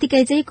घट्ने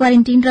बित्तिकै चाहिँ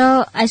क्वारेन्टाइन र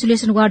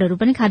आइसोलेसन वार्डहरू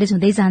पनि खारेज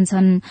हुँदै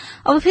जान्छन्।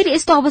 अब फेरि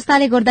यस्तो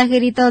अवस्थाले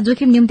गर्दाखेरि त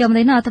जोखिम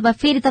निम्त्याउँदैन अथवा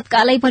फेरि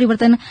तत्कालै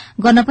परिवर्तन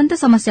गर्न पनि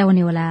त समस्या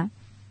हुने होला।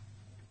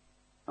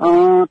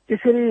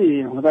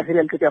 त्यसरी हुँदाखेरि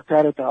अलिकति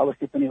अप्ठ्यारो त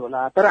अवस्थित पनि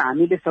होला, तर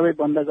हामीले सबै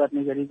बन्द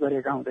गर्ने गरी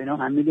गरेका हुँदैनौँ।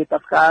 हामीले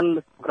तत्काल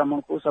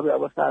संक्रमणको सबै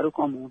अवस्थाहरू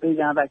कम हुँदै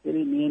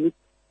जाँदाखेरि नियमित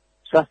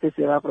स्वास्थ्य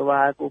सेवा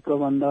प्रवाहको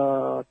प्रबन्ध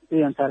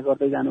त्यही अनुसार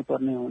गर्दै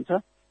जानुपर्ने हुन्छ।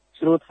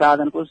 स्रोत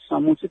साधनको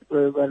समुचित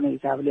प्रयोग गर्ने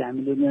हिसाबले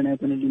हामीले निर्णय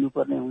पनि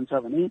लिनुपर्ने हुन्छ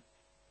भने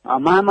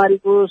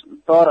महामारीको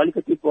दर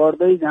अलिकति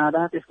बढ्दै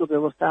जाँदा त्यसको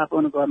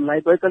व्यवस्थापन गर्नलाई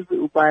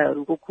वैकल्पिक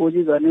उपायहरूको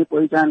खोजी गर्ने,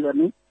 पहिचान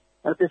गर्ने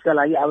र त्यसका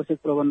लागि आवश्यक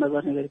प्रबन्ध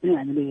गर्ने गरी पनि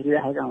हामीले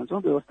हेरिरहेका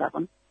हुन्छौँ,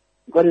 व्यवस्थापन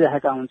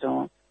गरिरहेका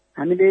हुन्छौँ।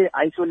 हामीले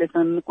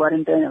आइसोलेसन,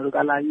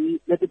 क्वारेन्टाइनहरूका लागि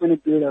जति पनि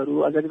बेडहरू,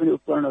 जति पनि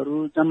उपकरणहरू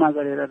जम्मा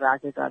गरेर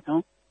राखेका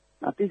छौँ।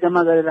 ती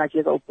जम्मा गरेर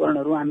राखिएका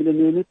उपकरणहरू हामीले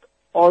नियमित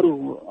अरू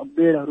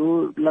बेडहरू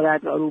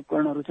लगायत अरू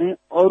उपकरणहरू चाहिँ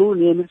अरू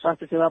नियमित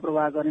स्वास्थ्य सेवा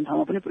प्रवाह गर्ने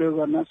ठाउँमा पनि प्रयोग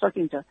गर्न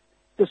सकिन्छ।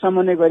 त्यो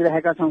समन्वय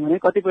गरिरहेका छौँ भने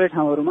कतिपय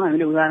ठाउँहरूमा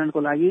हामीले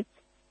उदाहरणको लागि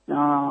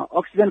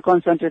अक्सिजन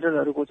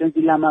कन्सन्ट्रेटरहरूको चाहिँ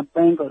जिल्लामा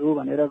ब्याङ्कहरू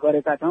भनेर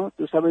गरेका छौँ।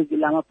 त्यो सबै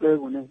जिल्लामा प्रयोग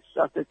हुने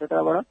स्वास्थ्य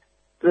क्षेत्रबाट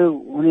प्रयोग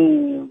हुने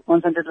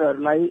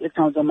कन्सन्ट्रेटरहरूलाई एक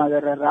ठाउँ जम्मा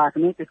गरेर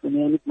राख्ने, त्यसको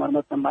नियमित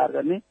मर्मत सम्भार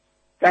गर्ने,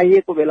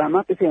 चाहिएको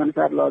बेलामा त्यसै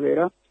अनुसार लगेर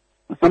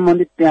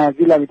सम्बन्धित त्यहाँ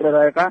जिल्लाभित्र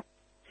रहेका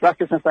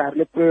स्वास्थ्य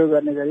संस्थाहरूले प्रयोग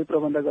गर्ने गरी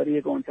प्रबन्ध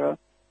गरिएको हुन्छ।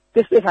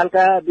 त्यस्तै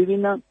खालका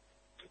विभिन्न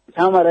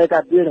ठाउँमा रहेका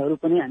बेडहरू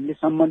पनि हामीले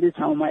सम्बन्धित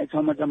ठाउँमा एक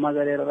ठाउँमा जम्मा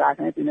गरेर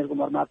राख्ने, तिनीहरूको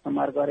मर्मत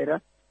सम्भार गरेर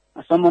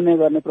समन्वय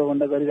गर्ने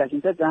प्रबन्ध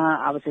गरिराखिन्छ। जहाँ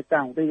आवश्यकता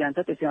हुँदै जान्छ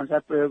त्यसै अनुसार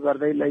प्रयोग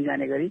गर्दै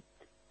लैजाने गरी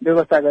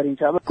व्यवस्था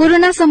गरिन्छ।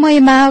 कोरोना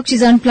समयमा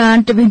अक्सिजन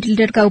प्लान्ट,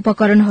 भेन्टिलेटरका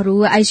उपकरणहरू,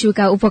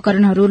 आइसियूका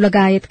उपकरणहरू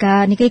लगायतका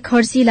निकै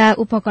खर्चिला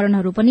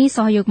उपकरणहरू पनि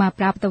सहयोगमा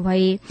प्राप्त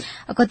भए,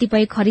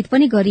 कतिपय खरिद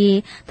पनि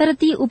गरिए। तर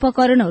ती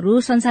उपकरणहरू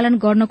सञ्चालन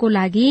गर्नको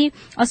लागि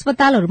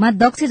अस्पतालहरूमा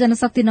दक्ष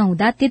जनशक्ति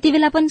नहुँदा त्यति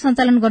बेला पनि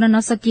सञ्चालन गर्न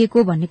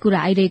नसकिएको भन्ने कुरा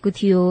आइरहेको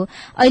थियो।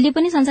 अहिले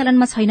पनि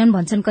सञ्चालनमा छैनन्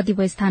भन्छन्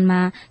कतिपय स्थानमा।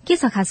 के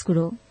छ खास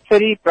कुरो?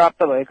 यसरी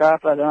प्राप्त भएका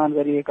प्रदान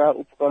गरिएका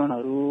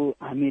उपकरणहरू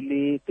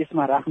हामीले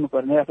त्यसमा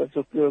राख्नुपर्ने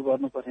अथवा प्रयोग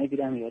गर्नुपर्ने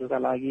बिरामीहरूका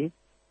लागि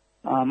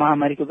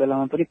महामारीको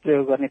बेलामा पनि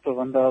प्रयोग गर्ने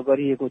प्रबन्ध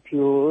गरिएको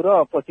थियो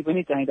र पछि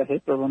पनि चाहिँदाखेरि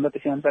प्रबन्ध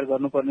त्यसै अनुसार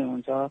गर्नुपर्ने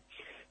हुन्छ।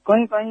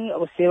 कहीँ कहीँ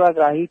अब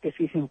सेवाग्राही त्यस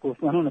किसिमको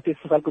भनौँ न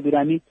त्यस्तो खालको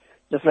बिरामी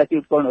जसलाई ती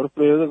उपकरणहरू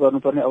प्रयोग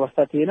गर्नुपर्ने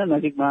अवस्था थिएन,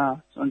 नजिकमा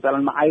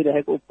सञ्चालनमा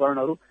आइरहेको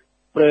उपकरणहरू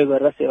प्रयोग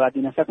गरेर सेवा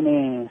दिन सक्ने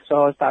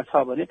सहजता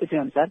छ भने त्यसै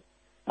अनुसार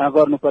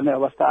गर्नुपर्ने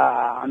अवस्था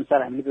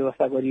अनुसार हामीले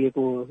व्यवस्था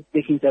गरिएको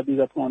देखिन्छ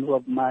विगतको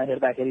अनुभवमा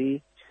हेर्दाखेरि।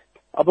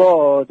 अब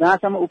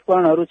जहाँसम्म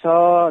उपकरणहरू छ,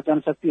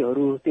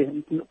 जनशक्तिहरू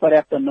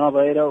पर्याप्त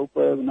नभएर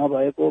उपयोग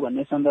नभएको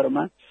भन्ने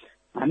सन्दर्भमा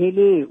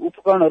हामीले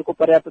उपकरणहरूको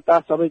पर्याप्तता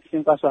सबै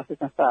किसिमका स्वास्थ्य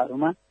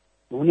संस्थाहरूमा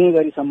हुने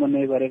गरी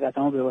समन्वय गरेका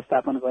छौँ,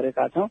 व्यवस्थापन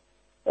गरेका छौँ।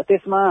 र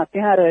त्यसमा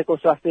त्यहाँ रहेको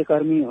स्वास्थ्य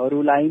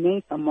कर्मीहरूलाई नै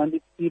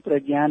सम्बन्धित तीव्र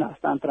ज्ञान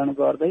हस्तान्तरण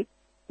गर्दै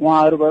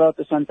उहाँहरूबाट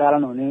त्यो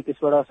सञ्चालन हुने,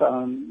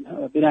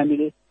 त्यसबाट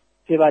बिरामीले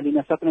सेवा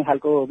दिन सक्ने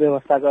खालको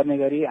व्यवस्था गर्ने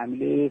गरी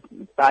हामीले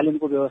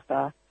तालिमको व्यवस्था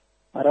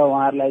र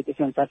उहाँहरूलाई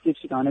त्यसै अनुसार सिप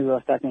सिकाउने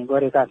व्यवस्था चाहिँ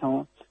गरेका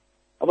छौँ।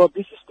 अब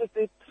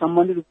विशिष्टीकृत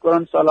सम्बन्धित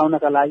उपकरण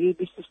चलाउनका लागि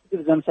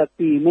विशिष्टीकृत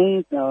जनशक्ति नै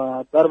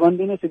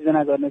दरबन्दी नै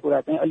सिर्जना गर्ने कुरा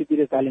चाहिँ अलिक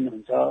दीर्घकालीन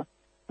हुन्छ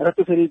र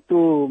त्यो फेरि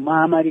त्यो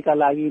महामारीका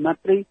लागि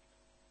मात्रै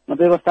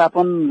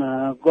व्यवस्थापन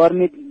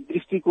गर्ने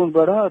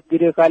दृष्टिकोणबाट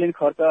दीर्घकालीन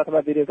खर्च अथवा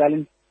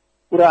दीर्घकालीन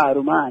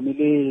कुराहरूमा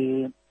हामीले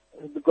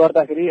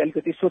गर्दाखेरि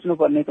अलिकति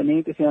सोच्नुपर्ने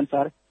पनि त्यसै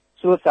अनुसार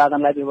स्रोत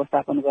साधनलाई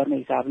व्यवस्थापन गर्ने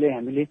हिसाबले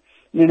हामीले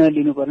निर्णय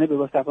लिनुपर्ने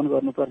व्यवस्थापन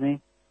गर्नुपर्ने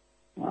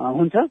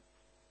हुन्छ।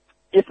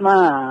 यसमा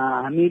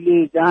हामीले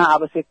जहाँ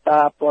आवश्यकता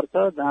पर्छ,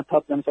 जहाँ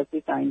थप जनशक्ति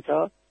चाहिन्छ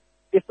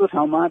त्यस्तो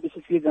ठाउँमा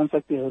विशेष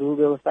जनशक्तिहरू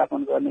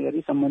व्यवस्थापन गर्ने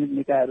गरी सम्बन्धित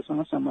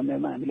निकायहरूसँग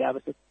समन्वयमा हामीले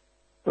आवश्यक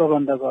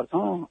प्रबन्ध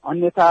गर्छौं।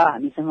 अन्यथा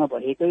हामीसँग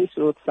भएकै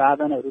स्रोत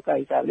साधनहरूका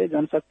हिसाबले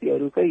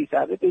जनशक्तिहरूकै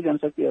हिसाबले त्यही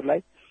जनशक्तिहरूलाई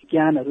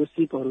ज्ञानहरू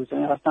सिपहरू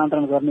चाहिँ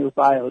हस्तान्तरण गर्ने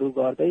उपायहरू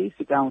गर्दै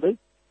सिकाउँदै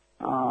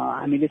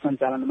हामीले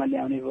सञ्चालनमा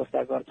ल्याउने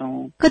व्यवस्था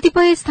गर्छौं।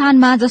 कतिपय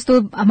स्थानमा जस्तो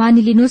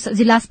मानिलिनुस्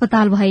जिल्ला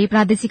अस्पताल भए,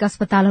 प्रादेशिक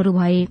अस्पतालहरू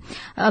भए,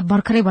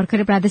 भर्खरै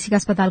प्रादेशिक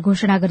अस्पताल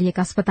घोषणा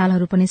गरिएका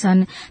अस्पतालहरू पनि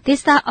छन्।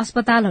 त्यस्ता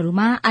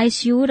अस्पतालहरूमा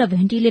आईसीयू र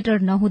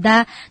भेन्टिलेटर नहुँदा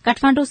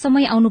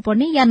काठमाडौँसम्मै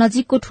आउनुपर्ने या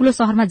नजिकको ठूलो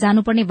शहरमा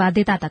जानुपर्ने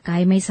बाध्यता त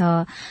कायमै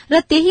छ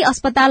र त्यही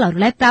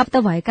अस्पतालहरूलाई प्राप्त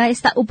भएका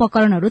यस्ता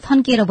उपकरणहरू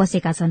थन्किएर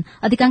बसेका छन्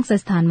अधिकांश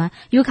स्थानमा।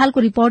 यो खालको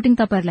रिपोर्टिङ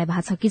तपाईहरुलाई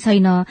भएको छ कि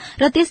छैन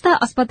र त्यस्ता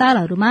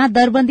अस्पतालहरूमा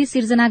दरबन्दी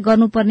सिर्जना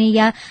गर्नुपर्ने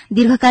या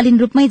दीर्घकालीन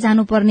रूपमै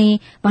जानुपर्ने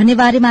भन्ने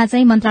बारेमा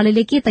चाहिँ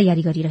मन्त्रालयले के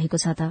तयारी गरिरहेको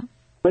छ त?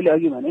 मैले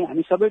अघि भने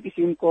हामी सबै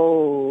किसिमको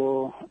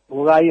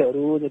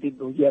भोगाईहरू जति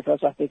भोगिया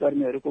छ स्वास्थ्य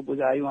कर्मीहरूको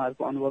बुझाइ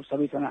उहाँहरूको अनुभव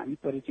सबैसँग हामी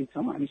परिचित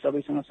छौं, हामी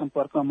सबैसँग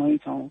सम्पर्कमै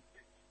छौं।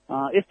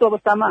 यस्तो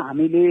अवस्थामा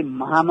हामीले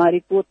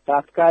महामारीको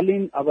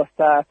तात्कालीन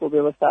अवस्थाको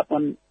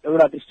व्यवस्थापन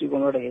एउटा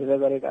दृष्टिकोणबाट हेरेर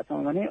गरेका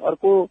छौं भने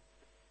अर्को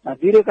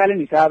दीर्घकालीन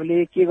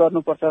हिसाबले के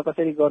गर्नुपर्छ,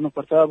 कसरी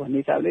गर्नुपर्छ भन्ने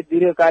हिसाबले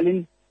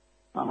दीर्घकालीन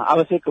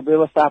आवश्यक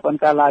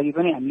व्यवस्थापनका लागि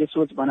पनि हामीले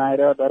सोच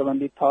बनाएर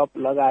दरबन्दी थप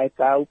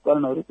लगायतका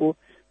उपकरणहरूको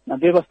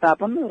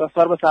व्यवस्थापन र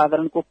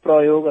सर्वसाधारणको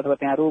प्रयोग अथवा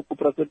त्यहाँ रोगको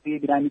प्रकृति,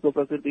 बिरामीको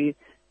प्रकृति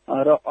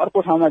र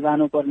अर्को ठाउँमा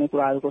जानुपर्ने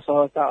कुराहरूको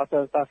सहजता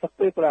असहजता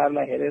सबै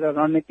कुराहरूलाई हेरेर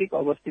रणनीतिक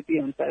अवस्थिति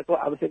अनुसारको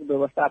आवश्यक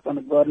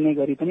व्यवस्थापन गर्ने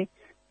गरी पनि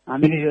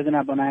हामीले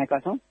योजना बनाएका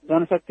छौं।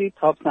 जनशक्ति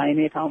थप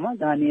चाहिने ठाउँमा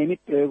जहाँ नियमित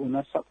प्रयोग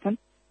हुन सक्छन्,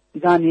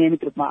 जहाँ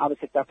नियमित रूपमा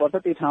आवश्यकता पर्छ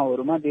ती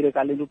ठाउँहरूमा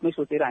दीर्घकालीन रूपमै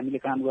सोचेर हामीले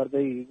काम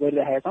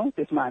गरिरहेका छौं।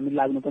 त्यसमा हामी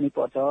लाग्नु पनि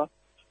पर्छ।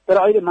 तर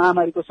अहिले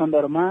महामारीको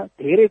सन्दर्भमा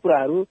धेरै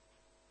कुराहरू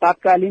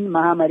तात्कालीन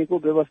महामारीको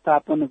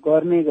व्यवस्थापन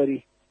गर्ने गरी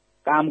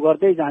काम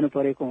गर्दै जानु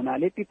परेको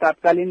हुनाले ती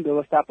तात्कालीन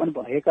व्यवस्थापन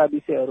भएका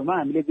विषयहरूमा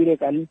हामीले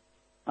दीर्घकालीन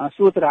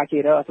सोच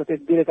राखेर अथवा त्यो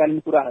दीर्घकालीन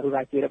कुराहरू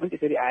राखेर पनि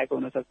त्यसरी आएको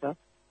हुन सक्छ।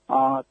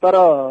 तर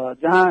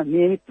जहाँ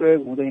नियमित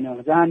प्रयोग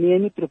हुँदैन, जहाँ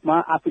नियमित रूपमा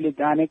आफूले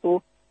जानेको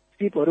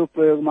सिपहरू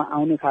प्रयोगमा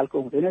आउने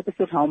खालको हुँदैन,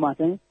 त्यस्तो ठाउँमा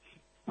चाहिँ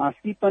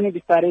सिप पनि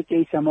बिस्तारै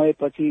केही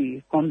समयपछि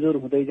कमजोर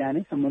हुँदै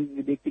जाने,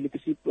 सम्बन्धित व्यक्तिले त्यो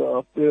सिप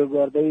प्रयोग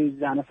गर्दै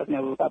जान सक्ने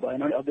अवस्था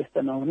भएन भने अभ्यस्त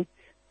नहुने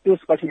त्यो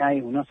कठिनाई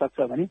हुन सक्छ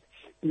भने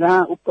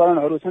जहाँ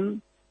उपकरणहरू छन्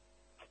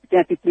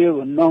त्यहाँ ती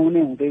प्रयोग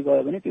नहुने हुँदै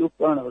गयो भने ती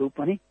उपकरणहरू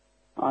पनि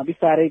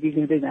बिस्तारै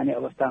बिग्रिँदै जाने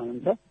अवस्था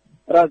हुन्छ।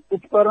 र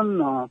उपकरण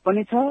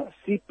पनि छ,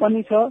 सिप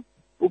पनि छ,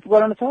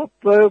 उपकरण छ,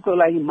 प्रयोगको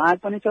लागि माग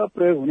पनि छ,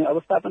 प्रयोग हुने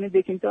अवस्था पनि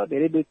देखिन्छ,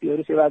 धेरै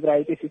व्यक्तिहरू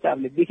सेवाग्राही त्यस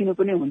हिसाबले देखिनु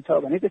पनि हुन्छ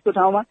भने त्यस्तो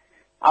ठाउँमा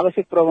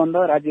आवश्यक प्रबन्ध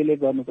राज्यले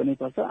गर्नु पनि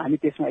पर्छ। हामी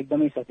त्यसमा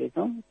एकदमै सचेत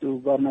छौं। त्यो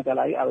गर्नका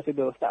लागि आवश्यक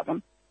व्यवस्थापन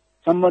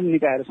सम्बन्धित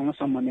निकायहरूसँग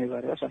समन्वय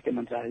गरेर स्वास्थ्य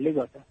मन्त्रालयले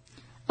गर्छ।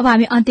 अब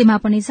हामी अन्त्यमा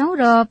पनि छौं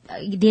र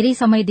धेरै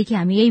समयदेखि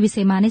हामी यही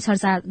विषयमा नै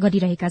चर्चा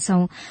गरिरहेका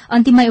छौं।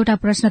 अन्तिममा एउटा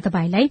प्रश्न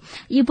तपाईलाई,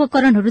 यी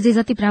उपकरणहरू जे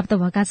जति प्राप्त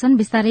भएका छन्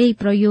बिस्तारै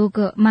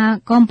प्रयोगमा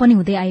कम पनि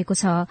हुँदै आएको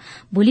छ।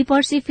 भोलि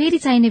पर्सि फेरि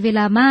चाहिने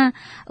बेलामा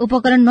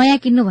उपकरण नयाँ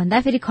किन्नु भन्दा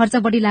फेरि खर्च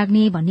बढ़ी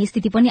लाग्ने भन्ने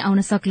स्थिति पनि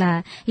आउन सक्ला।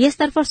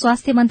 यसतर्फ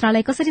स्वास्थ्य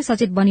मन्त्रालय कसरी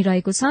सचेत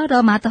बनिरहेको छ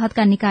र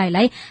मातहतका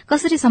निकायलाई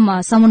कसरी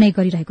समन्वय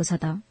गरिरहेको छ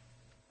त?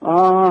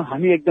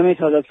 हामी एकदमै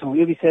सजग छौं।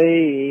 यो विषय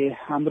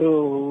हाम्रो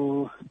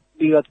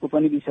विगतको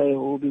पनि विषय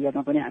हो,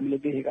 विगतमा पनि हामीले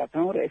देखेका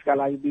छौं र यसका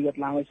लागि विगत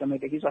लामो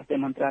समयदेखि स्वास्थ्य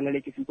मन्त्रालयले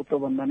किसिमको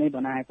प्रबन्ध नै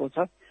बनाएको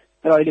छ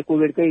र अहिले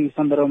कोभिडकै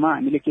सन्दर्भमा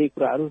हामीले केही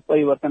कुराहरू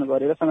परिवर्तन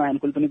गरेर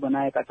समयानुकूल पनि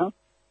बनाएका छौं।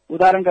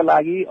 उदाहरणका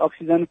लागि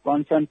अक्सिजन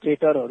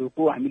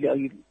कन्सन्ट्रेटरहरूको हामीले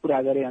अघि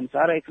कुरा गरे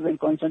अनुसार अक्सिजन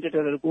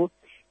कन्सन्ट्रेटरहरूको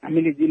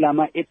हामीले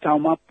जिल्लामा एक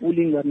ठाउँमा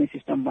पुलिङ गर्ने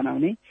सिस्टम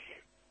बनाउने,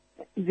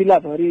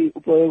 जिल्लाभरि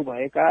उपयोग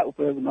भएका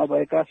उपयोग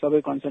नभएका सबै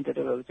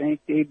कन्सन्ट्रेटरहरू चाहिँ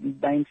त्यही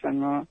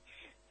बैंकसँग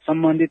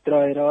सम्बन्धित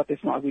रहेर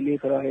त्यसमा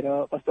अभिलेख रहेर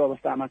कस्तो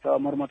अवस्थामा छ,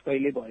 मर्मत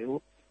कहिले भयो,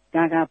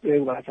 कहाँ कहाँ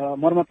प्रयोग भएको छ,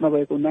 मर्मत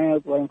नभएको नयाँ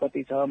उपकरण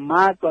कति छ,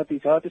 माग कति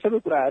छ, त्यो सबै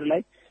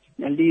कुराहरूलाई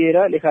लिएर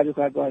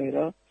लेखाजोखा गरेर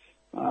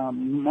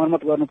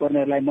मर्मत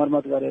गर्नुपर्नेहरूलाई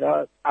मर्मत गरेर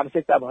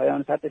आवश्यकता भए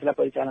अनुसार त्यसलाई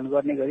परिचालन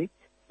गर्ने गरी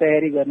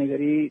तयारी गर्ने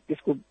गरी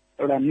त्यसको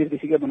एउटा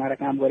निर्देशिका बनाएर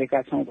काम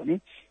गरेका छौं भने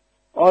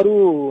अरू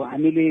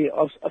हामीले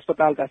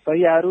अस्पतालका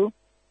शय्याहरू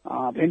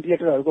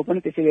भेन्टिलेटरहरूको पनि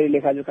त्यसै गरी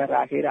लेखाजोखा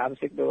राखेर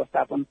आवश्यक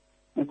व्यवस्थापन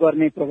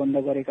गर्ने प्रबन्ध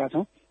गरेका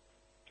छौं।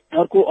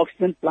 अर्को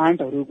अक्सिजन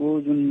प्लान्टहरूको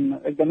जुन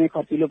एकदमै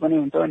खर्चिलो पनि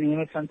हुन्छ,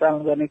 नियमित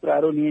सञ्चालन गर्ने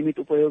कुराहरू, नियमित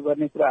उपयोग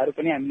गर्ने कुराहरू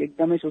पनि हामीले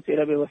एकदमै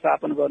सोचेर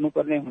व्यवस्थापन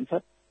गर्नुपर्ने हुन्छ।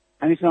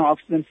 हामीसँग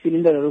अक्सिजन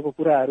सिलिन्डरहरूको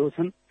कुराहरू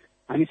छन्,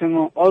 हामीसँग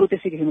अरू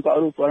त्यसै किसिमका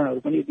अरू उपकरणहरू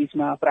पनि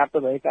बीचमा प्राप्त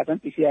भएका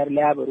छन्, पीसीआर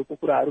ल्याबहरूको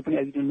कुराहरू पनि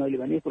अघि जुन मैले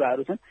भने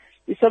कुराहरू छन्।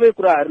 यी सबै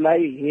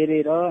कुराहरूलाई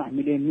हेरेर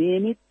हामीले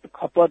नियमित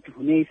खपत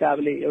हुने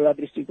हिसाबले एउटा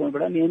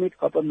दृष्टिकोणबाट नियमित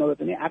खपत नभए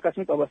पनि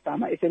आकस्मिक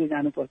अवस्थामा यसरी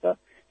जानुपर्छ,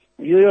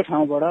 यो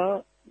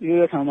ठाउँबाट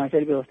यो ठाउँमा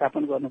यसरी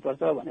व्यवस्थापन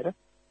गर्नुपर्छ भनेर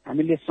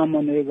हामीले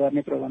समन्वय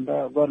गर्ने प्रबन्ध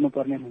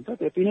गर्नुपर्ने हुन्छ।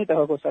 त्यो तीनै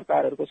तहको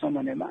सरकारहरूको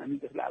समन्वयमा हामी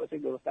त्यसलाई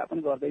आवश्यक व्यवस्थापन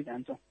गर्दै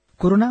जान्छौं।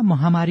 कोरोना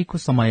महामारीको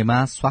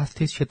समयमा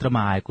स्वास्थ्य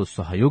क्षेत्रमा आएको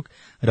सहयोग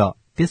र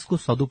त्यसको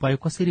सदुपयोग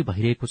कसरी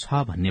भइरहेको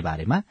छ भन्ने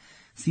बारेमा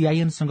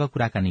सीआईएनसँग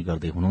कुराकानी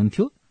गर्दै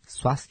हुनुहुन्थ्यो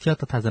स्वास्थ्य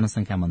तथा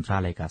जनसंख्या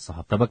मन्त्रालयका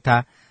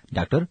सहप्रवक्ता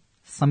डाक्टर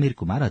समीर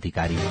कुमार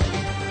अधिकारी।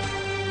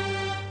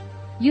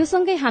 यो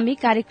सँगै हामी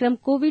कार्यक्रम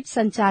कोविड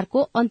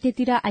संचारको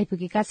अन्त्यतिर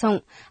आइपुगेका छौं।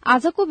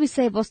 आजको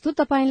विषयवस्तु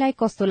तपाईंलाई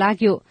कस्तो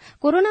लाग्यो?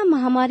 कोरोना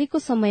महामारीको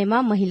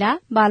समयमा महिला,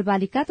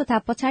 बालबालिका तथा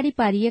पछाडि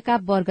पारिएका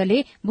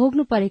वर्गले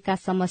भोग्नु परेका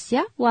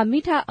समस्या वा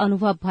मीठा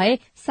अनुभव भए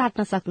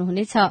साट्न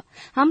सक्नुहुनेछ।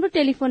 हाम्रो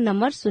टेलिफोन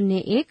नम्बर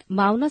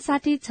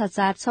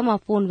 01-5260-646 मा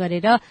फोन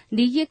गरेर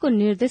दिइएको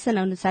निर्देशन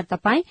अनुसार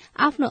तपाई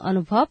आफ्नो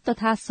अनुभव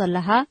तथा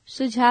सल्लाह,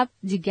 सुझाव,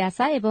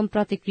 जिज्ञासा एवं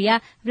प्रतिक्रिया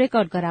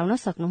रेकर्ड गराउन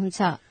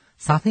सक्नुहुन्छ।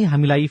 साथै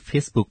हामीलाई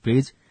Facebook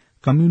page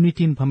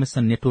community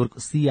information network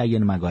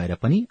सीआईएनमा गएर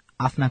पनि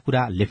आफ्ना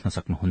कुरा लेख्न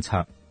सक्नुहुन्छ।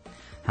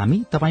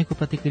 हामी तपाईको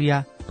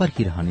प्रतिक्रिया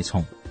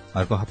पर्खिरहनेछौं।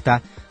 अर्को हप्ता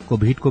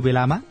कोभिडको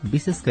बेलामा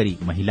विशेष गरी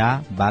महिला,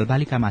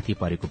 बालबालिकामाथि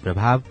परेको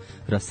प्रभाव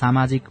र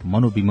सामाजिक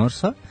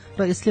मनोविमर्श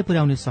र यसले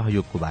पुर्याउने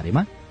सहयोगको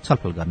बारेमा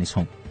छलफल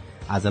गर्नेछौं।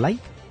 आजलाई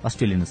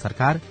अस्ट्रेलियन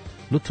सरकार,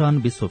 लुथरन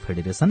विश्व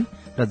फेडरेशन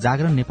र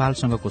जागरण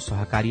नेपालसँगको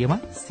सहकार्यमा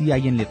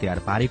सीआईएनले तयार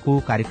पारेको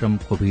कार्यक्रम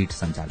कोभिड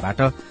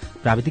संचारबाट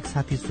प्राविधिक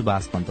साथी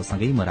सुभाष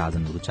पन्तसँगै म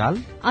राजन रुचाल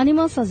अनि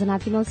म सजना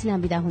तिमल सिन्हा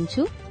बिदा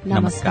हुन्छु।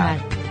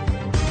 नमस्कार।